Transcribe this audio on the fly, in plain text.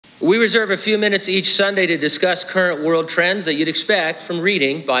We reserve a few minutes each Sunday to discuss current world trends that you'd expect from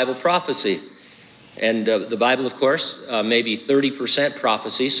reading Bible prophecy. And the Bible, of course, may be 30%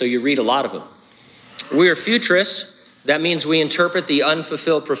 prophecy, so you read a lot of them. We are futurists. That means we interpret the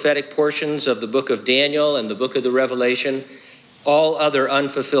unfulfilled prophetic portions of the book of Daniel and the book of the Revelation, all other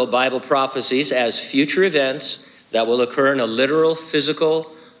unfulfilled Bible prophecies, as future events that will occur in a literal,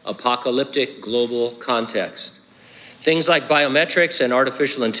 physical, apocalyptic global context. Things like biometrics and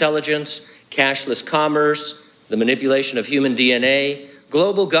artificial intelligence, cashless commerce, the manipulation of human DNA,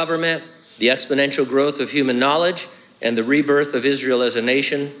 global government, the exponential growth of human knowledge, and the rebirth of Israel as a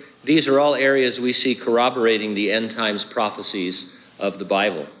nation. These are all areas we see corroborating the end times prophecies of the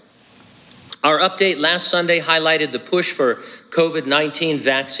Bible. Our update last Sunday highlighted the push for COVID-19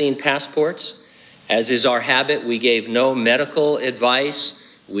 vaccine passports. As is our habit, we gave no medical advice.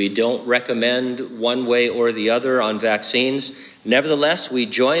 We don't recommend one way or the other on vaccines. Nevertheless, we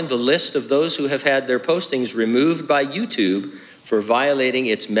joined the list of those who have had their postings removed by YouTube for violating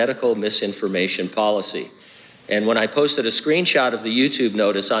its medical misinformation policy. And when I posted a screenshot of the YouTube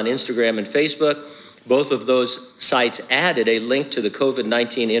notice on Instagram and Facebook, both of those sites added a link to the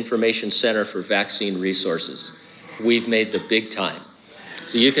COVID-19 Information Center for Vaccine Resources. We've made the big time.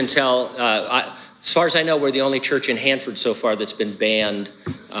 So you can tell, as far as I know, we're the only church in Hanford so far that's been banned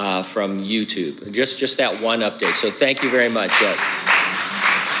from YouTube. Just that one update. So thank you very much. Yes.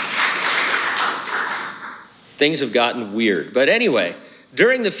 Things have gotten weird. But anyway,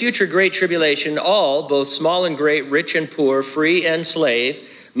 during the future Great Tribulation, all, both small and great, rich and poor, free and slave,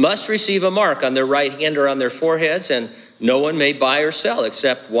 must receive a mark on their right hand or on their foreheads, and no one may buy or sell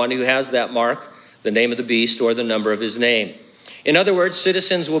except one who has that mark, the name of the beast, or the number of his name. In other words,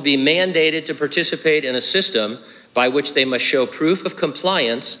 citizens will be mandated to participate in a system by which they must show proof of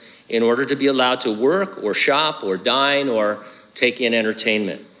compliance in order to be allowed to work or shop or dine or take in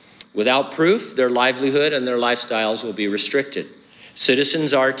entertainment. Without proof, their livelihood and their lifestyles will be restricted.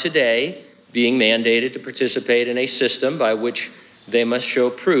 Citizens are today being mandated to participate in a system by which they must show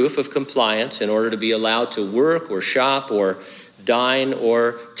proof of compliance in order to be allowed to work or shop or dine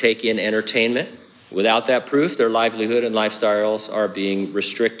or take in entertainment. Without that proof, their livelihood and lifestyles are being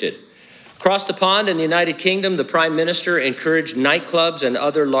restricted. Across the pond in the United Kingdom, the Prime Minister encouraged nightclubs and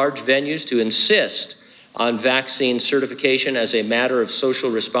other large venues to insist on vaccine certification as a matter of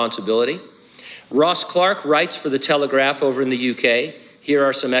social responsibility. Ross Clark writes for The Telegraph over in the UK. Here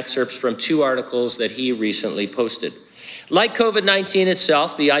are some excerpts from 2 articles that he recently posted. Like COVID-19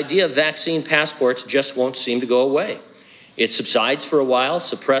 itself, the idea of vaccine passports just won't seem to go away. It subsides for a while,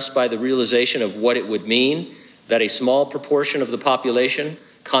 suppressed by the realization of what it would mean that a small proportion of the population,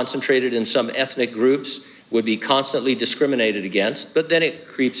 concentrated in some ethnic groups, would be constantly discriminated against, but then it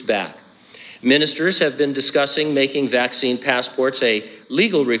creeps back. Ministers have been discussing making vaccine passports a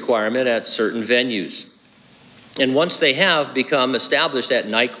legal requirement at certain venues. And once they have become established at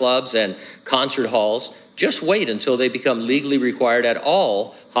nightclubs and concert halls, just wait until they become legally required at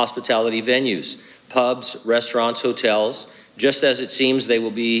all hospitality venues, pubs, restaurants, hotels, just as it seems they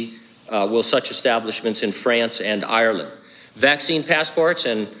will such establishments in France and Ireland. Vaccine passports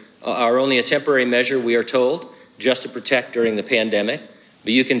are only a temporary measure, we are told, just to protect during the pandemic.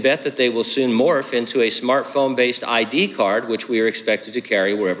 But you can bet that they will soon morph into a smartphone-based ID card, which we are expected to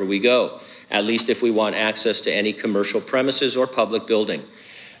carry wherever we go, at least if we want access to any commercial premises or public building.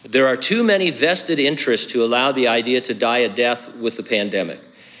 There are too many vested interests to allow the idea to die a death with the pandemic.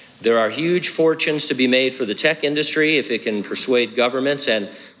 There are huge fortunes to be made for the tech industry if it can persuade governments and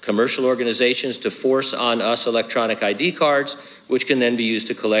commercial organizations to force on us electronic ID cards, which can then be used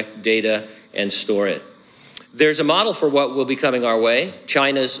to collect data and store it. There's a model for what will be coming our way,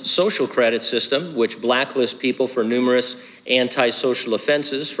 China's social credit system, which blacklists people for numerous antisocial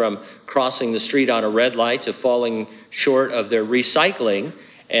offenses, from crossing the street on a red light to falling short of their recycling,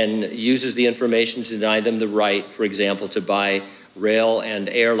 and uses the information to deny them the right, for example, to buy rail and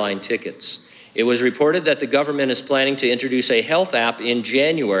airline tickets. It was reported that the government is planning to introduce a health app in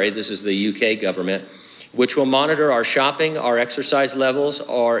January, this is the UK government, which will monitor our shopping, our exercise levels,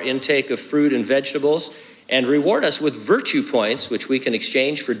 our intake of fruit and vegetables, and reward us with virtue points, which we can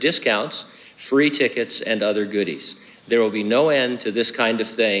exchange for discounts, free tickets, and other goodies. There will be no end to this kind of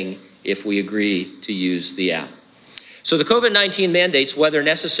thing if we agree to use the app. So the COVID-19 mandates, whether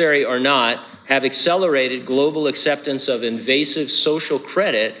necessary or not, have accelerated global acceptance of invasive social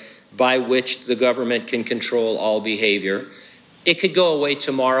credit by which the government can control all behavior. It could go away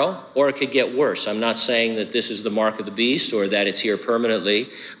tomorrow, or it could get worse. I'm not saying that this is the mark of the beast or that it's here permanently,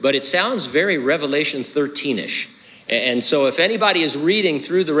 but it sounds very Revelation 13-ish. And so if anybody is reading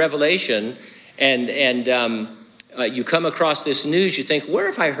through the Revelation and you come across this news, you think, where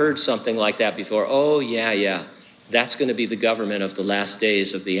have I heard something like that before? Oh, yeah. That's going to be the government of the last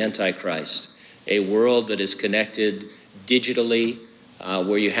days of the Antichrist. A world that is connected digitally,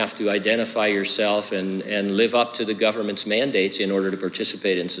 where you have to identify yourself and live up to the government's mandates in order to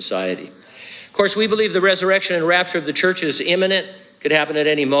participate in society. Of course, we believe the resurrection and rapture of the church is imminent. Could happen at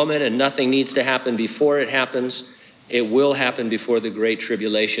any moment, and nothing needs to happen before it happens. It will happen before the Great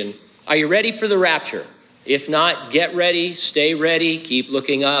Tribulation. Are you ready for the rapture? If not, get ready, stay ready, keep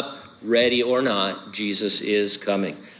looking up. Ready or not, Jesus is coming.